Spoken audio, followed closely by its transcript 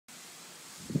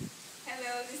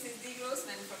Hello, this is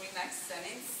Blais-Grossman from REMAX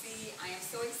NC. I am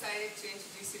so excited to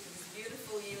introduce you to this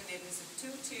beautiful unit. It's a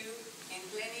 2-2 in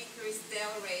GlenEagles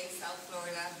Delray, South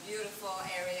Florida. Beautiful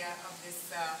area of this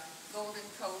Golden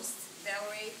Coast.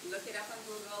 Delray, look it up on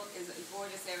Google, is a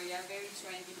gorgeous area, very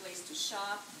trendy place to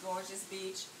shop, gorgeous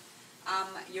beach.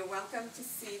 You're welcome to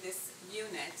see this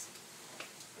unit.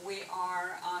 We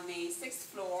are on the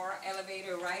 6th floor,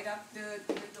 elevator right up the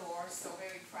door, so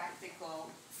very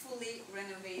practical, fully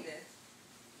renovated.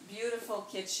 Beautiful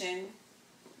kitchen,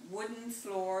 wooden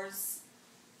floors,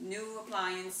 new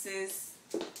appliances,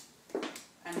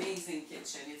 amazing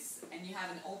kitchen. And you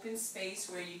have an open space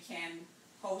where you can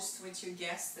host with your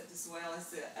guests as well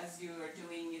as you are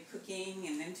doing your cooking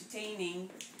and entertaining.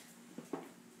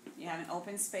 You have an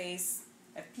open space,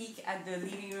 a peek at the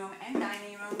living room and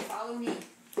dining room. Follow me.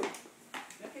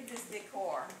 Look at this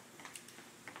decor.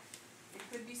 It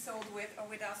could be sold with or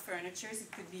without furniture.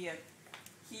 It could be a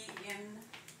key-in,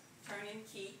 turn-in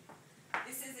key.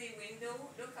 This is a window.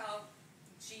 Look how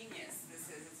genius this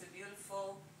is. It's a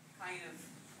beautiful kind of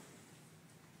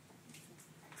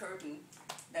curtain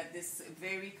that this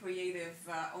very creative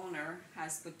owner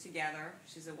has put together.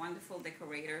 She's a wonderful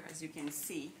decorator, as you can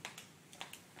see.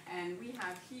 And we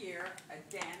have here a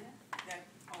den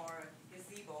or a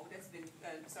gazebo that's been,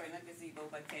 sorry, not gazebo,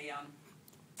 but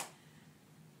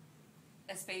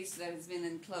a space that has been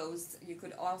enclosed. You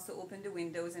could also open the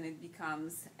windows and it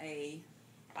becomes a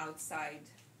outside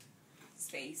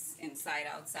space, inside,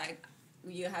 outside.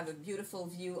 You have a beautiful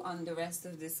view on the rest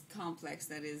of this complex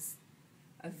that is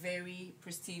a very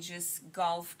prestigious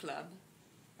golf club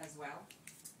as well.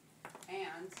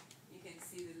 And you can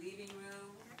see the living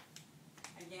room.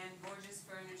 Again, gorgeous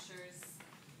furnitures,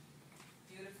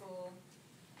 beautiful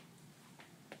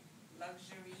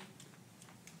luxury,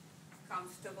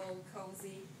 comfortable,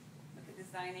 cozy. Look at this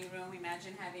dining room.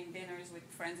 Imagine having dinners with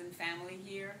friends and family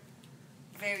here.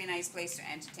 Very nice place to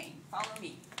entertain. Follow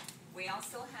me. We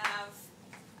also have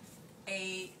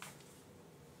a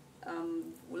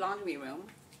laundry room,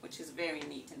 which is very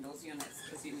neat in those units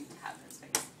because you need to have that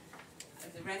space.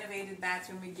 The renovated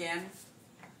bathroom again.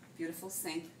 Beautiful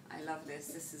sink. I love this.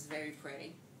 This is very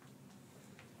pretty.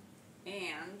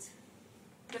 And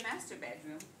the master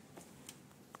bedroom.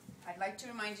 I'd like to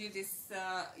remind you this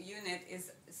unit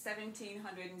is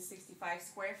 1,765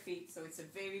 square feet, so it's a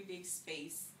very big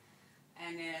space.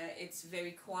 And it's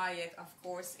very quiet, of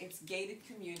course. It's gated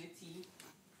community.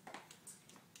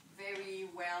 Very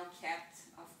well kept,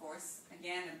 of course.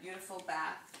 Again, a beautiful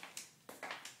bath.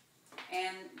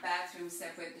 And bathroom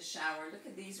separate the shower. Look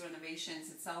at these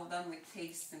renovations. It's all done with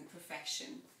taste and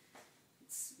perfection.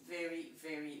 It's very,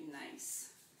 very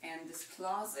nice. And this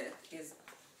closet is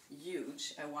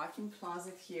huge. A walk-in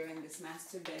closet here in this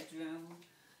master bedroom.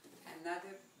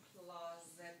 Another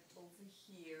closet over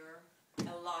here.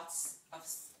 Lots of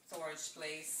storage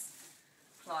space,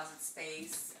 closet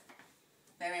space.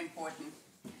 Very important.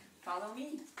 Follow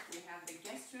me. We have the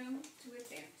guest room to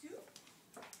attend to.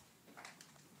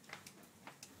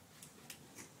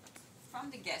 From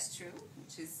the guest room,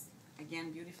 which is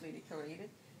again beautifully decorated,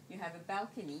 you have a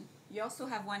balcony. You also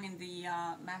have one in the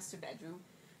master bedroom.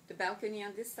 The balcony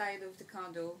on this side of the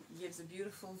condo gives a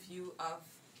beautiful view of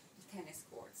the tennis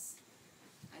courts.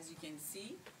 As you can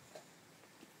see,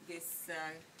 this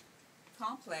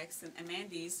complex and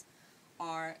amenities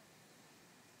are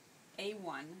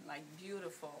A1, like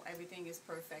beautiful. Everything is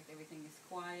perfect, everything is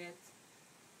quiet.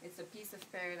 It's a piece of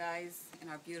paradise in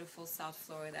our beautiful South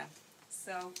Florida.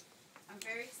 So I'm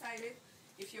very excited.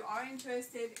 If you are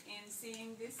interested in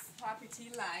seeing this property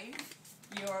live,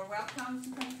 you're welcome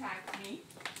to contact me.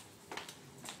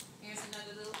 Here's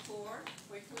another little tour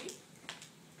quickly.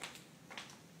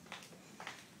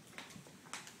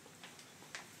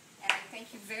 And I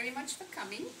thank you very much for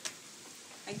coming.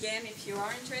 Again, if you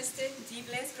are interested,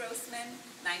 Blais-Grossman,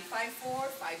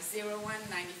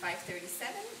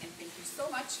 954-501-9537. And thank you so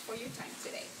much for your time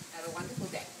today. Have a wonderful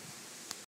day.